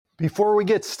Before we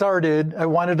get started, I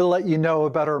wanted to let you know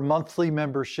about our monthly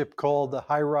membership called the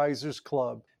High Risers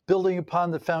Club. Building upon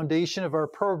the foundation of our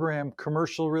program,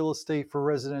 Commercial Real Estate for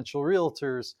Residential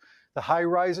Realtors, the High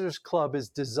Risers Club is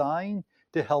designed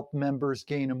to help members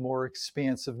gain a more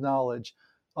expansive knowledge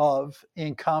of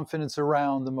and confidence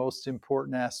around the most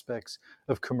important aspects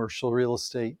of commercial real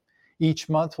estate. Each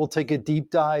month, we'll take a deep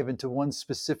dive into one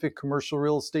specific commercial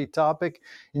real estate topic,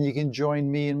 and you can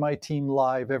join me and my team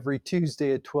live every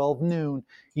Tuesday at 12 noon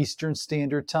Eastern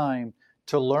Standard Time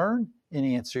to learn and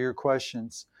answer your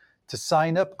questions. To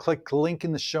sign up, click the link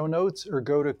in the show notes or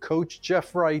go to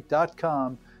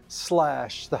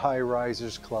coachjeffwright.com/the High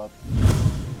Risers Club.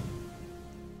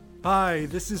 Hi,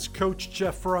 this is Coach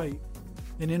Jeff Wright,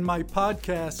 and in my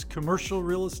podcast, Commercial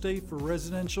Real Estate for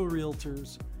Residential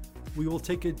Realtors, we will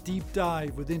take a deep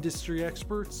dive with industry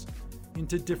experts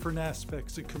into different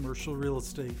aspects of commercial real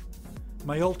estate.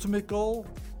 My ultimate goal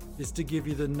is to give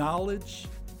you the knowledge,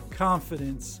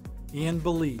 confidence, and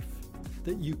belief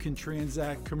that you can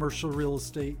transact commercial real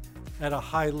estate at a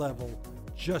high level,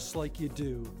 just like you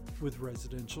do with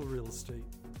residential real estate.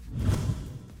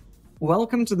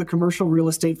 Welcome to the Commercial Real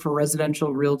Estate for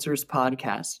Residential Realtors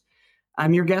podcast.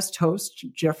 I'm your guest host,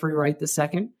 Jeffrey Wright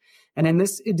II. And in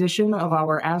this edition of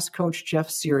our Ask Coach Jeff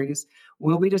series,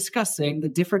 we'll be discussing the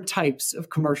different types of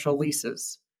commercial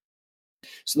leases.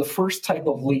 So the first type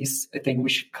of lease I think we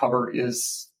should cover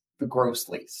is the gross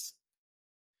lease.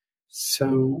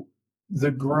 So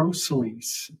the gross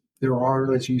lease, there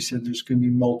are, as you said, there's going to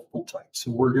be multiple types.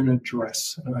 So we're going to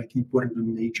address, I think, what are the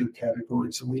major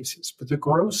categories of leases. But the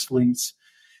gross lease,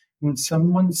 when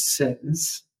someone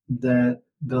says that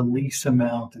the lease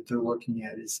amount that they're looking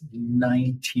at is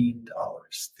 $19.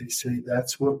 They say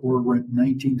that's what we're renting,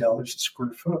 $19 a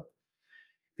square foot.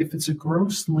 If it's a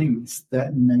gross lease,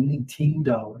 that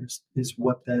 $19 is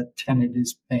what that tenant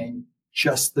is paying,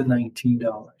 just the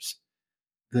 $19.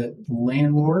 The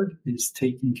landlord is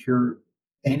taking care of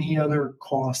any other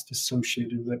cost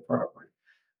associated with that property.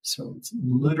 So it's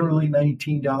literally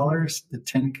 $19. The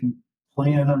tenant can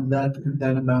plan on that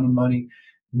amount of money.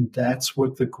 And that's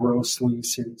what the gross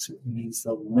lease is. It means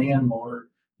the landlord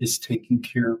is taking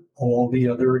care of all the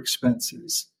other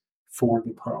expenses for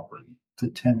the property. The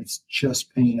tenant's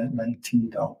just paying at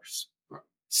 $19.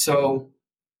 So,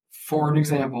 for an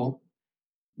example,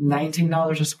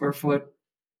 $19 a square foot,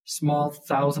 small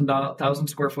 1,000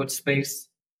 square foot space,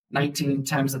 19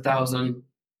 times 1,000,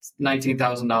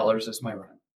 $19,000 is my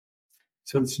rent.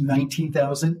 So it's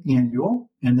 $19,000 annual,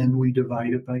 and then we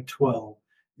divide it by 12.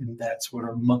 And that's what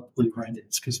our monthly rent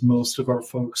is, because most of our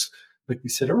folks, like we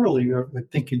said earlier,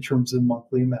 think in terms of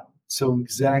monthly amount. So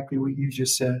exactly what you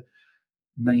just said,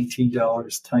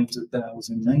 $19 times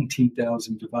 1,000,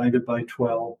 19,000 divided by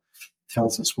 12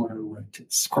 tells us what our rent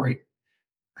is. Great.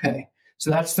 Okay,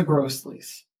 so that's the gross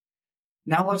lease.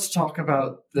 Now let's talk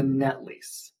about the net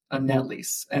lease, a net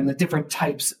lease, and the different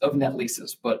types of net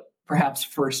leases. But perhaps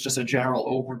first, just a general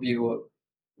overview of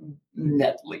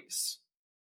net lease.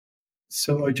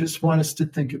 So I just want us to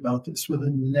think about this. With a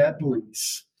net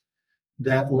lease,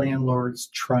 that landlord's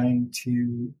trying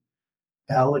to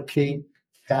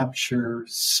capture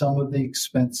some of the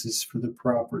expenses for the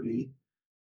property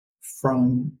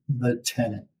from the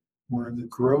tenant. Where the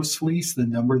gross lease, the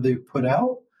number they put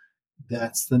out,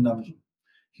 that's the number.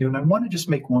 And I want to just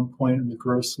make one point on the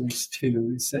gross lease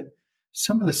too, is that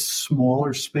some of the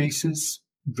smaller spaces,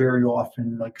 very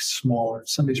often like smaller,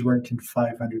 somebody's renting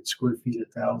 500 square feet,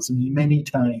 1,000. Many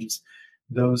times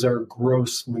those are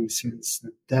gross leases.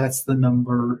 That's the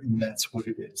number and that's what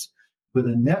it is. With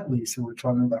a net lease that we're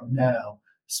talking about now,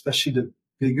 especially the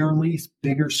bigger lease,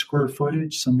 bigger square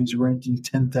footage, somebody's renting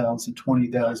 10,000,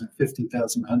 20,000,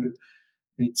 50,000, 100.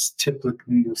 It's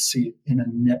typically, you'll see it in a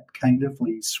net kind of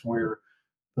lease where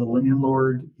the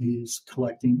landlord is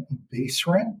collecting a base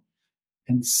rent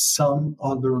and some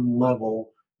other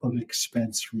level of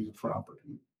expense from the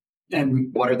property.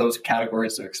 And what are those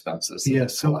categories of expenses? Yeah,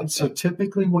 so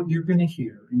typically what you're going to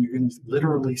hear, and you're going to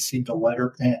literally see the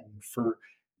letter N for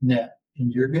net,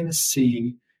 and you're going to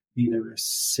see either a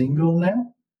single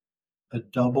net, a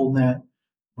double net,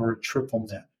 or a triple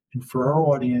net. And for our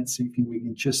audience, we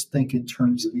can just think in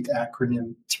terms of the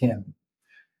acronym TIM.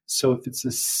 So if it's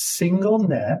a single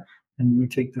net, and we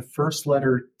take the first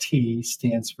letter T,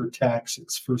 stands for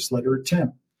taxes, first letter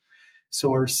TIM.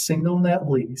 So our single net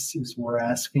lease is we're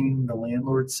asking the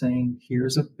landlord saying,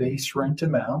 here's a base rent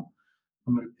amount.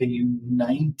 I'm going to pay you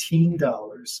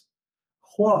 $19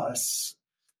 plus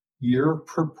your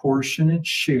proportionate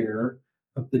share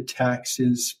of the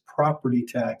taxes, property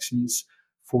taxes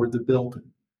for the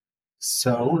building.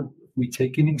 So if we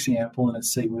take an example and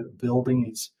let's say the building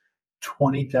is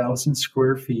 20,000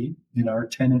 square feet and our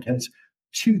tenant has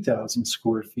 2,000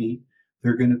 square feet,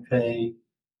 they're going to pay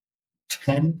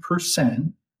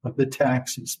 10% of the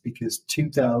taxes because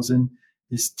 2,000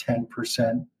 is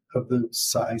 10% of the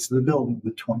size of the building,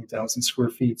 the 20,000 square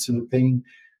feet. So they're paying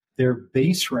their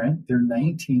base rent, their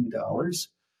 $19,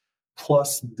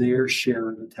 plus their share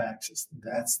of the taxes.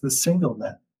 That's the single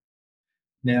net.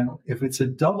 Now, if it's a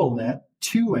double net,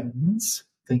 two ends,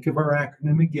 think of our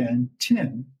acronym again,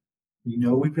 TIN. We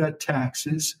know we've got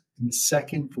taxes, and the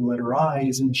second letter I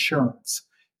is insurance.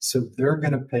 So they're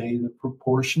going to pay the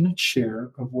proportionate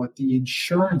share of what the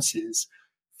insurance is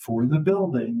for the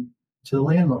building to the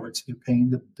landlords. They're paying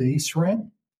the base rent,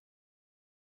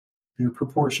 their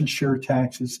proportion share of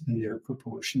taxes, and their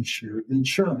proportion share of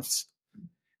insurance.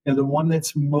 And the one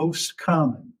that's most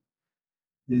common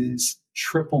is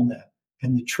triple net.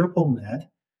 And the triple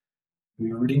net,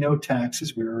 we already know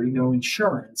taxes, we already know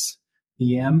insurance.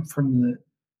 The M from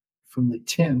the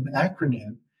TIM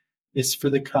acronym is for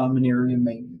the common area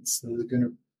maintenance. So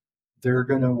they're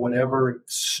gonna whatever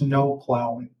snow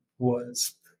plowing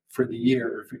was for the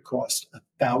year. If it cost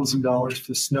 $1,000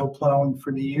 for snow plowing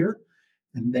for the year,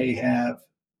 and they have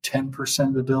 10%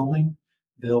 of the building,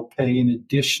 they'll pay an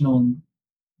additional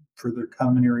for their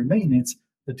common area maintenance,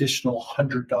 additional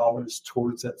 $100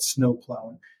 towards that snow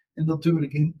plowing. And they'll do it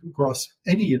again across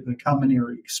any of the common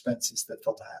area expenses that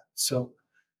they'll have. So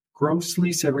gross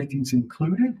lease, everything's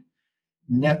included.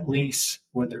 Net lease,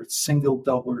 whether it's single,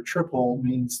 double, or triple,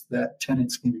 means that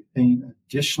tenant's going to be paying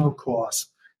additional costs,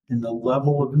 and the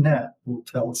level of net will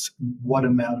tell us what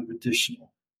amount of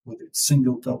additional, whether it's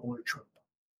single, double, or triple.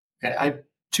 Okay, I have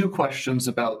two questions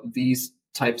about these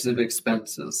types of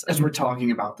expenses as we're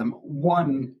talking about them.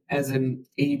 One, as an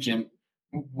agent,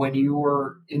 when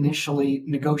you're initially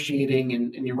negotiating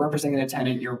and you're representing a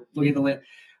tenant, you're looking at the land,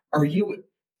 are you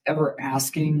ever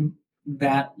asking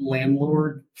that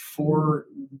landlord for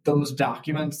those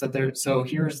documents that they're, so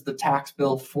here's the tax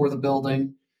bill for the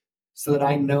building so that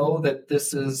I know that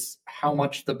this is how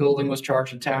much the building was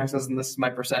charged in taxes and this is my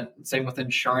percent? Same with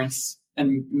insurance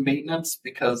and maintenance,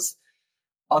 because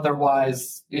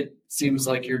otherwise it seems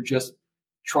like you're just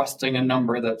trusting a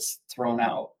number that's thrown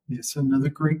out. Yes, another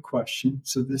great question.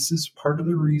 So this is part of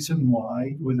the reason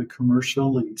why with a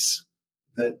commercial lease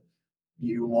that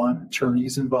you want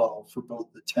attorneys involved for both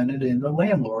the tenant and the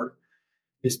landlord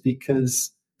is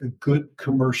because a good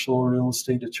commercial real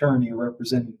estate attorney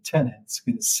representing tenants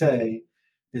can say,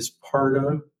 as part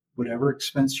of whatever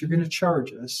expense you're going to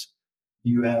charge us,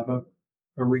 you have a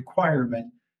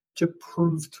requirement to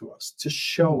prove to us, to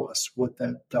show us what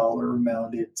that dollar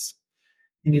amount is.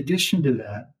 In addition to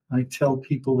that, I tell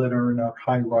people that are in our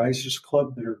High Risers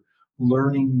Club that are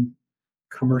learning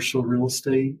commercial real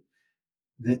estate,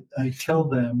 that I tell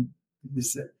them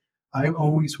is that I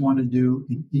always want to do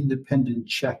an independent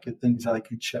check at things I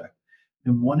can check.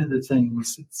 And one of the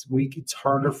things, it's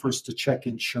harder for us to check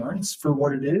insurance for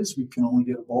what it is. We can only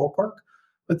get a ballpark.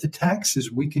 But the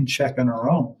taxes we can check on our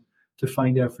own to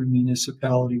find out from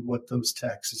municipality what those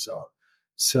taxes are.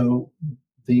 So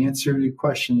the answer to your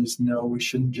question is no, we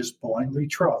shouldn't just blindly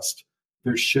trust.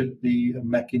 There should be a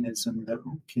mechanism that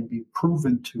can be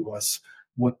proven to us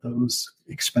what those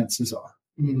expenses are.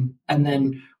 And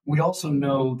then we also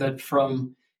know that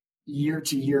from year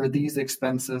to year, these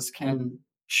expenses can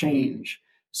change.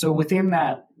 So within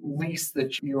that lease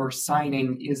that you're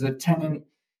signing, is a tenant,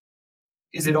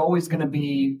 is it always going to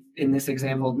be, in this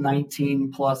example,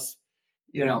 19 plus,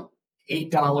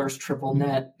 $8 triple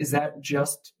net? Is that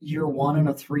just year one in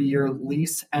a 3-year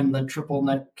lease and the triple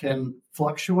net can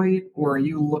fluctuate? Or are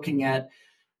you looking at,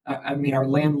 are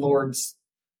landlords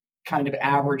kind of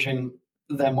averaging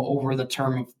them over the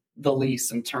term of the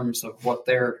lease in terms of what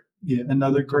they're... Yeah,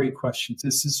 another great question.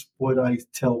 This is what I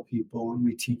tell people and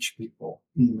we teach people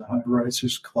in the High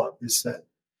Risers Club is that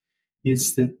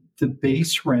the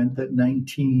base rent at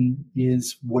 19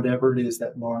 is whatever it is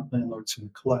that landlord's going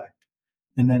to collect.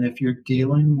 And then if you're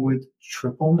dealing with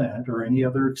triple net or any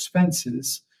other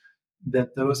expenses,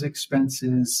 that those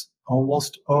expenses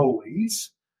almost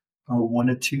always are one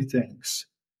of two things.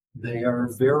 They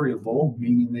are variable,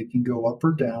 meaning they can go up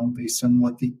or down based on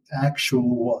what the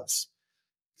actual was.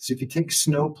 So if you take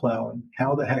snow plowing,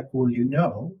 how the heck will you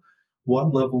know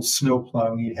what level snow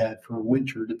plowing you had for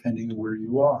winter, depending on where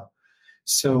you are?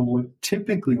 So what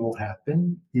typically will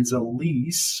happen is a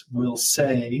lease will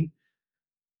say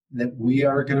that we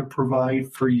are going to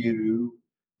provide for you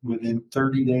within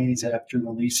 30 days after the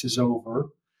lease is over.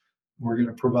 We're going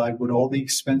to provide what all the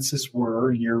expenses were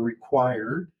and you're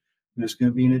required. There's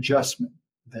going to be an adjustment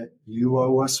that you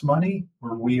owe us money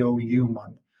or we owe you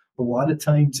money. A lot of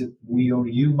times if we owe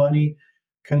you money,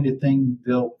 kind of thing,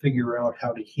 they'll figure out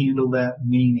how to handle that,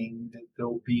 meaning that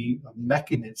there'll be a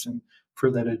mechanism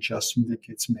for that adjustment that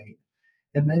gets made.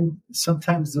 And then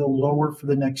sometimes they'll lower for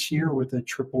the next year what the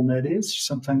triple net is.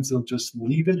 Sometimes they'll just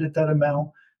leave it at that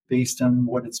amount based on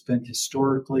what it's been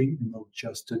historically, and they'll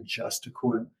just adjust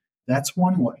accordingly. That's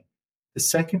one way. The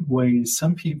second way is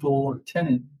some people or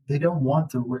tenant, they don't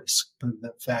want the risk of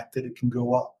the fact that it can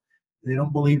go up. They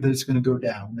don't believe that it's going to go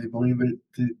down. They believe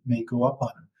it may go up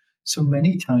on them. So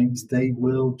many times they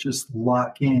will just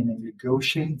lock in and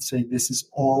negotiate and say, this is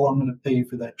all I'm going to pay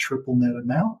for that triple net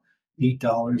amount,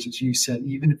 $8, as you said.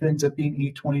 Even if it ends up being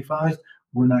 $8.25,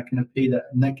 we're not going to pay that.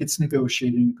 And that gets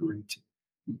negotiated and agreed to.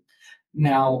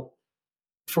 Now,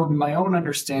 for my own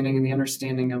understanding and the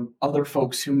understanding of other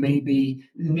folks who may be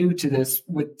new to this,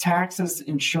 with taxes,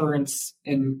 insurance,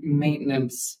 and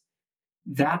maintenance,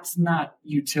 that's not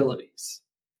utilities.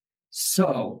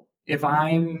 So if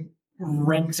I'm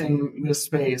renting this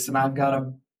space and I've got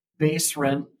a base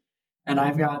rent and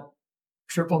I've got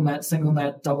triple net, single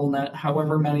net, double net,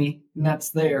 however many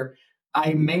nets there,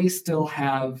 I may still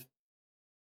have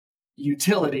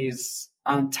utilities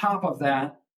on top of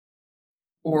that.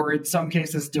 Or in some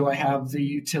cases, do I have the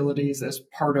utilities as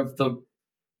part of the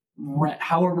rent?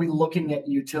 How are we looking at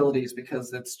utilities?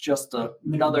 Because it's just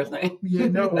another thing. Yeah,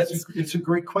 no, it's a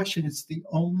great question. It's the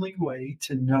only way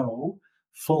to know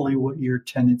fully what your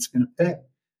tenant's going to pay.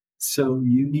 So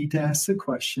you need to ask the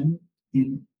question,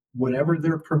 in whatever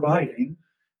they're providing,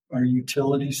 are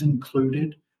utilities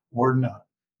included or not?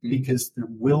 Because there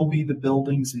will be the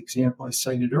buildings, the example I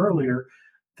cited earlier,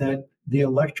 that the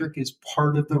electric is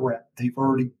part of the rent. They've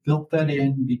already built that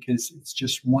in because it's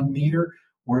just 1 meter,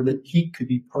 or the heat could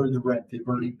be part of the rent. They've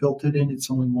already built it in.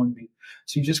 It's only 1 meter.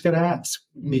 So you just got to ask,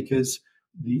 because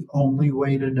the only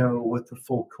way to know what the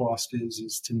full cost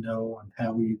is to know on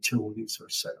how utilities are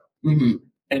set up. Mm-hmm.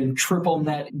 And triple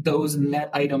net, those net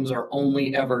items are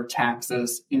only ever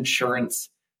taxes, insurance,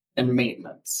 and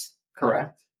maintenance,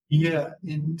 correct? Yeah,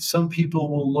 and some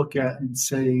people will look at and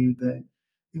say that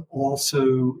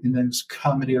also in those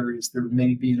common areas, there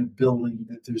may be in a building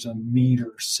that there's a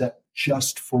meter set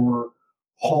just for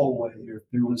hallway, or if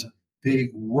there was a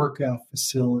big workout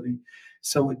facility.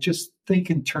 So just think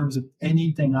in terms of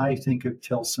anything I think of,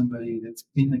 tell somebody that's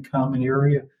in the common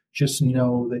area, just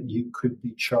know that you could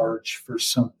be charged for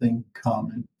something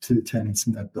common to the tenants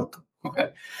in that building.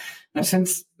 Okay. Now,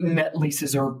 since net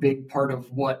leases are a big part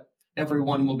of what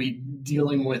everyone will be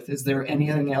dealing with, is there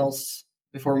anything else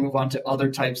before we move on to other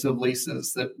types of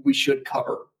leases that we should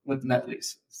cover with net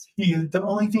leases? Yeah, the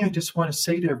only thing I just want to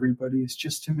say to everybody is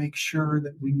just to make sure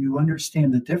that when you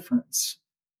understand the difference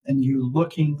and you're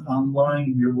looking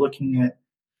online, you're looking at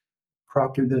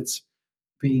property that's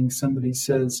being, somebody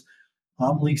says,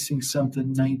 I'm leasing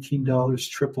something $19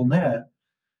 triple net,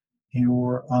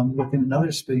 or I'm looking at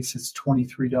another space that's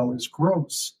 $23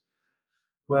 gross.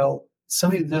 Well,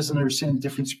 somebody that doesn't understand the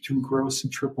difference between gross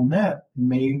and triple net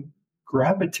may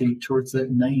gravitate towards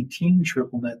that 19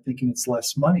 triple net thinking it's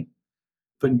less money.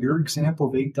 But in your example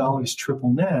of $8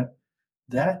 triple net,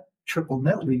 that triple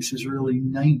net lease is really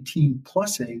 19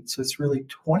 plus 8, so it's really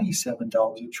 $27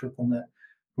 a triple net,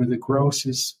 where the gross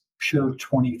is pure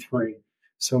 23.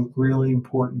 So really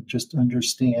important just to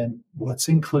understand what's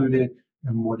included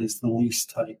and what is the lease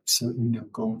type, so you know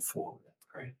going forward.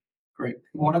 Great.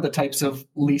 One of the types of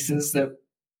leases that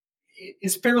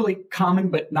is fairly common,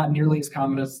 but not nearly as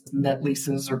common as net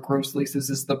leases or gross leases,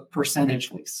 is the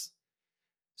percentage lease.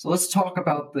 So let's talk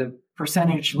about the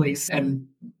percentage lease and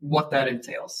what that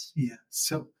entails. Yeah.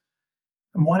 So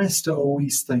I want us to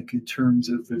always think in terms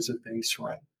of there's a base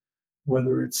rent,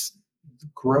 whether it's the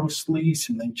gross lease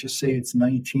and they just say it's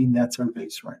 19, that's our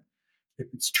base rent.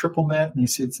 If it's triple net and they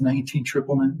say it's 19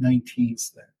 triple net,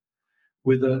 19's there.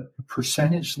 With a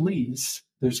percentage lease,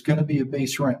 there's going to be a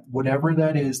base rent. Whatever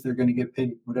that is, they're going to get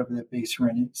paid, whatever that base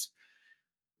rent is.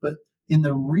 But in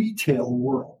the retail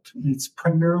world, it's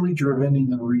primarily driven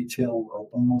in the retail world.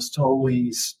 Almost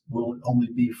always will it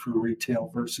only be for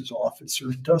retail versus office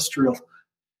or industrial.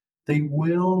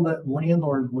 That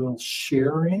landlord will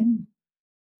share in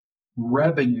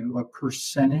revenue, a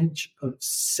percentage of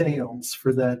sales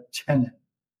for that tenant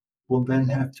will then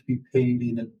have to be paid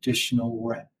in additional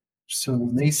rent. So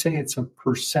when they say it's a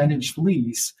percentage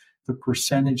lease, the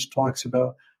percentage talks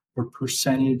about a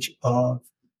percentage of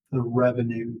the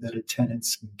revenue that a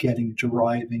tenant's getting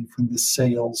deriving from the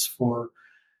sales for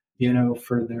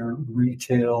their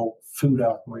retail food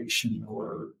operation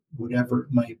or whatever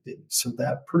it might be. So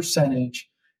that percentage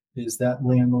is that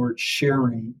landlord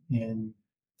sharing in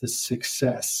the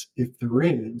success, if there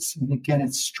is. And again,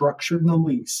 it's structured in the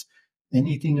lease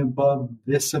anything above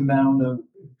this amount of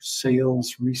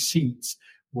sales receipts,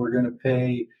 we're going to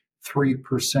pay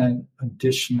 3%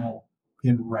 additional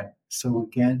in rent. So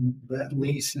again, that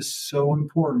lease is so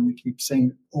important. We keep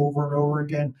saying over and over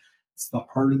again, it's the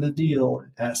heart of the deal.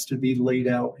 It has to be laid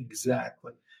out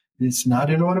exactly. It's not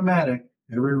an automatic.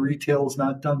 Every retail is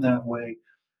not done that way.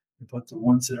 But the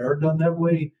ones that are done that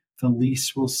way, the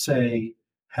lease will say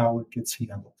how it gets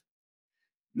handled.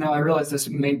 Now, I realize this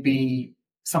may be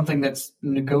something that's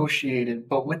negotiated,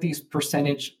 but with these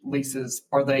percentage leases,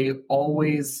 are they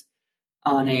always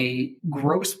on a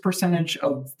gross percentage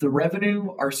of the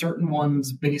revenue? Are certain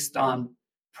ones based on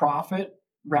profit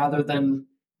rather than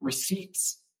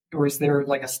receipts? Or is there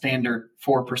like a standard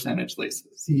for percentage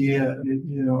leases? Yeah,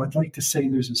 I'd like to say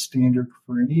there's a standard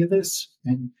for any of this.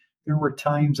 And there were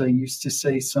times I used to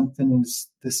say something is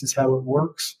this is how it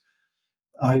works.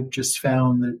 I've just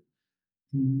found that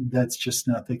that's just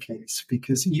not the case,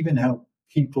 because even how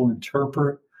people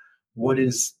interpret what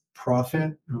is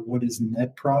profit or what is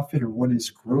net profit or what is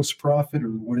gross profit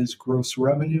or what is gross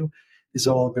revenue is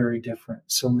all very different.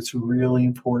 So it's really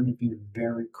important to be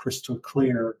very crystal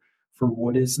clear for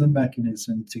what is the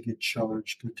mechanism to get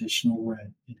charged additional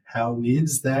rent and how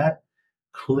is that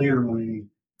clearly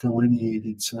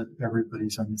delineated so that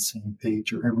everybody's on the same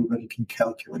page or everybody can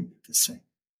calculate it the same.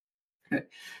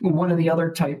 One of the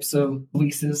other types of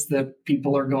leases that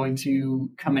people are going to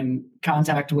come in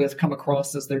contact with, come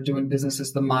across as they're doing business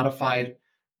is the modified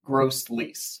gross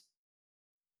lease.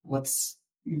 Let's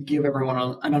give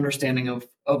everyone an understanding of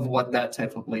what that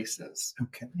type of lease is.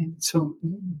 Okay. So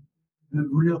the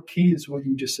real key is what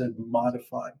you just said,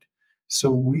 modified. So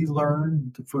we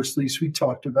learned the first lease we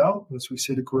talked about was we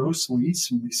said a gross lease,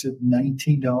 and we said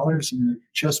 $19, and you're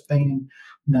just paying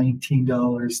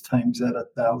 $19 times that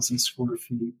 1,000 square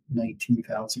feet,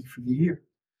 $19,000 for the year.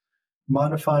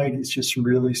 Modified is just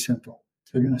really simple.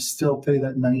 They're going to still pay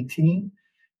that 19,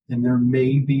 and there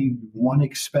may be one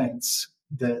expense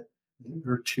that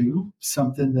or two,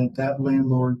 something that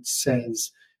landlord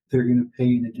says they're going to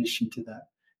pay in addition to that.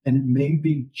 And it may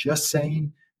be just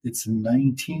saying it's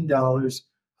 $19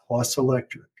 plus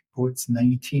electric, or it's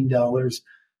 $19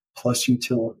 plus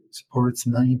utilities, or it's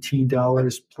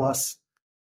 $19 plus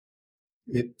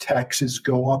if taxes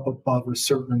go up above a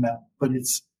certain amount. But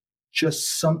it's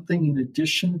just something in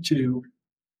addition to,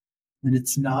 and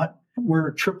it's not where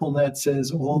a triple net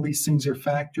says all these things are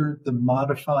factored. The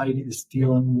modified is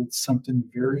dealing with something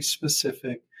very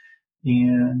specific,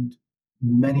 and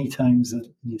many times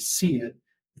that you see it,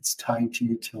 it's tied to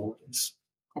utilities.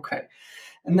 Okay.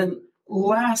 And then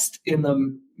last in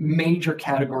the major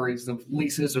categories of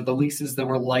leases, or the leases that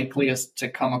we're likeliest to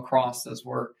come across as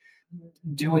we're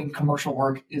doing commercial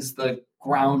work, is the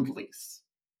ground lease.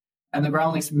 And the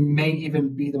ground lease may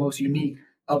even be the most unique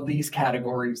of these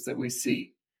categories that we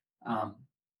see.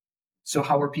 So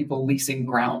how are people leasing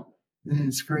ground?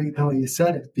 It's great how you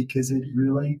said it, because it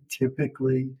really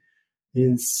typically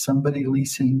is somebody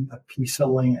leasing a piece of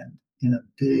land in a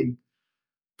big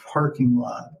parking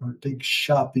lot or a big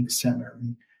shopping center.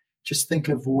 And just think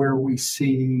of where we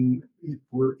see, if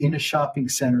we're in a shopping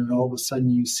center and all of a sudden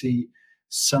you see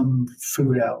some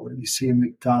food outlet, you see a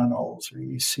McDonald's or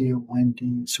you see a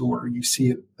Wendy's or you see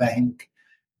a bank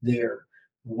there.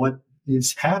 What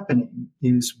is happening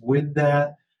is with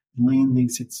that land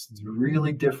lease, it's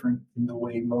really different than the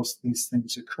way most of these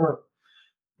things occur.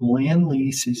 Land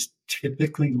lease is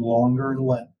typically longer in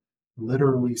length.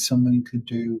 Literally, somebody could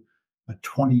do a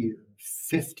 20-year,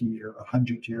 50-year,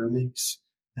 100-year lease.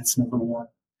 That's number one.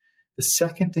 The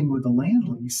second thing with the land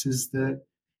lease is that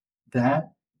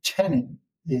that tenant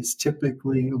is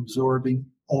typically absorbing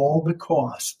all the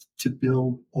cost to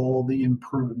build all the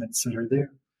improvements that are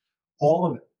there, all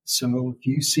of it. So if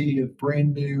you see a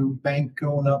brand new bank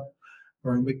going up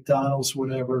or a McDonald's,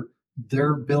 whatever,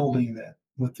 they're building that.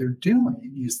 What they're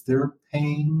doing is they're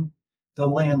paying the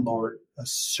landlord a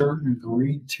certain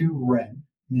agreed to rent.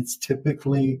 And it's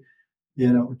typically,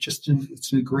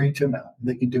 it's an agreed to amount.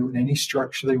 They can do it in any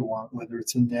structure they want, whether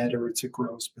it's a net or it's a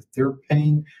gross, but they're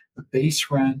paying the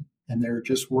base rent and they're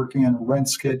just working on a rent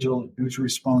schedule and who's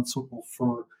responsible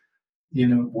for,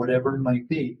 whatever it might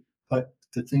be. But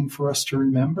the thing for us to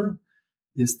remember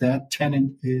is that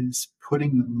tenant is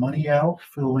putting the money out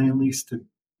for the land lease to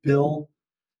build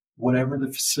whatever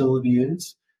the facility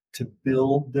is, to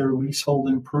build their leasehold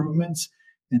improvements,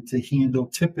 and to handle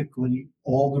typically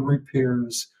all the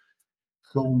repairs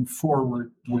going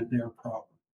forward with their property.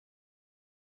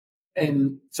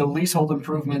 And so leasehold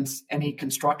improvements, any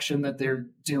construction that they're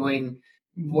doing,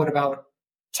 what about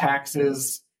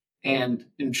taxes and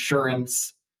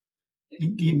insurance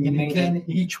Again,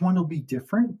 each one will be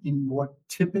different in what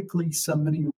typically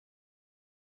somebody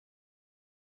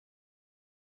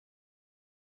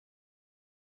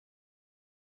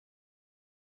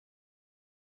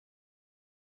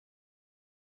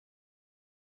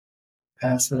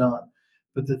pass it on.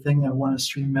 But the thing I want us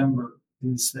to remember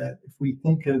is that if we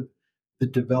think of the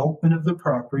development of the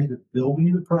property, the building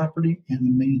of the property, and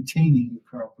the maintaining the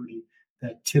property,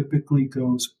 that typically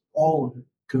all of it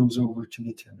goes over to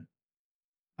the tenant.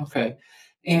 Okay.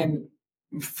 And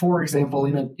for example,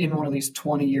 in one of these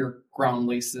 20-year ground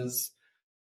leases,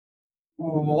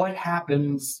 what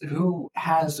happens? Who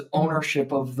has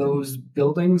ownership of those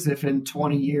buildings if in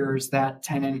 20 years that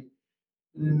tenant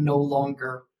no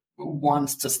longer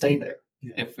wants to stay there?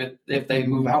 Yeah. If they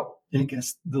move out? I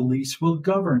guess the lease will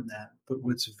govern that. But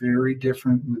what's very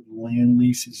different with land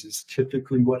leases is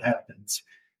typically what happens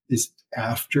is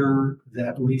after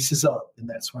that lease is up, and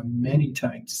that's why many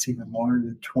times it's even longer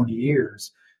than 20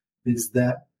 years, is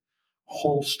that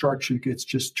whole structure gets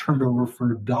just turned over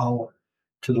for $1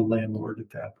 to the landlord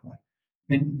at that point.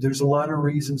 And there's a lot of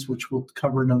reasons which we'll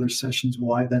cover in other sessions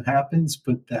why that happens,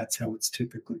 but that's how it's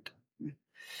typically done.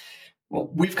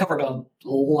 Well, we've covered a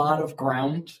lot of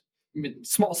ground,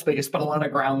 small space, but a lot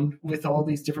of ground with all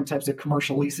these different types of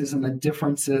commercial leases and the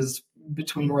differences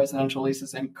between residential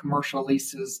leases and commercial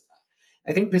leases.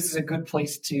 I think this is a good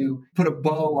place to put a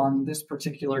bow on this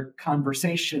particular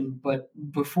conversation. But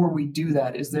before we do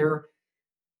that, is there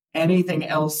anything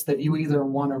else that you either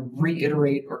want to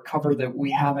reiterate or cover that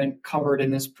we haven't covered in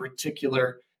this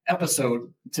particular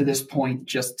episode to this point,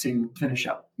 just to finish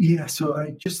up? Yeah, so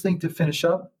I just think to finish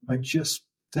up, I just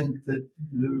think that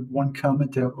the one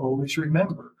comment to always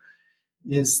remember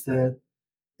is that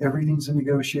everything's a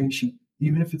negotiation.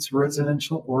 Even if it's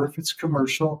residential or if it's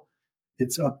commercial,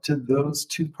 it's up to those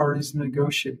two parties to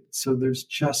negotiate. So there's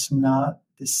just not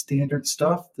the standard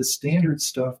stuff. The standard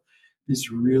stuff is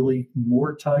really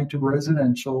more tied to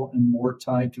residential and more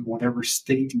tied to whatever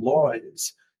state law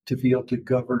is to be able to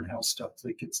govern how stuff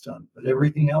that gets done. But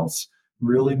everything else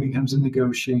really becomes a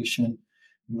negotiation.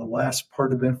 And the last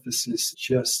part of emphasis,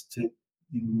 just to,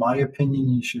 in my opinion,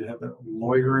 you should have a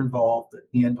lawyer involved that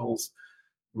handles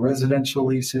residential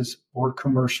leases or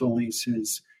commercial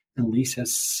leases. At least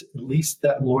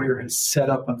that lawyer has set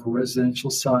up on the residential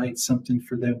side something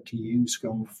for them to use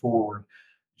going forward.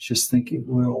 Just think it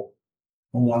will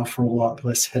allow for a lot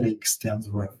less headaches down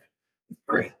the road.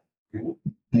 Great.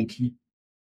 Thank you.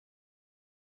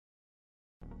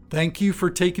 Thank you for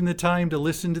taking the time to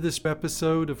listen to this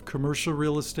episode of Commercial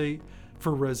Real Estate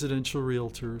for Residential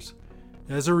Realtors.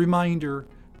 As a reminder,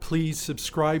 please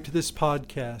subscribe to this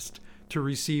podcast to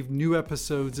receive new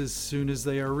episodes as soon as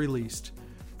they are released.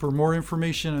 For more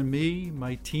information on me,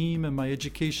 my team, and my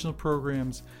educational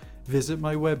programs, visit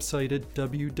my website at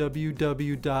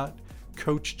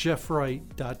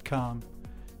www.coachjeffwright.com.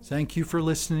 Thank you for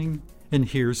listening, and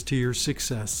here's to your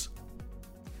success.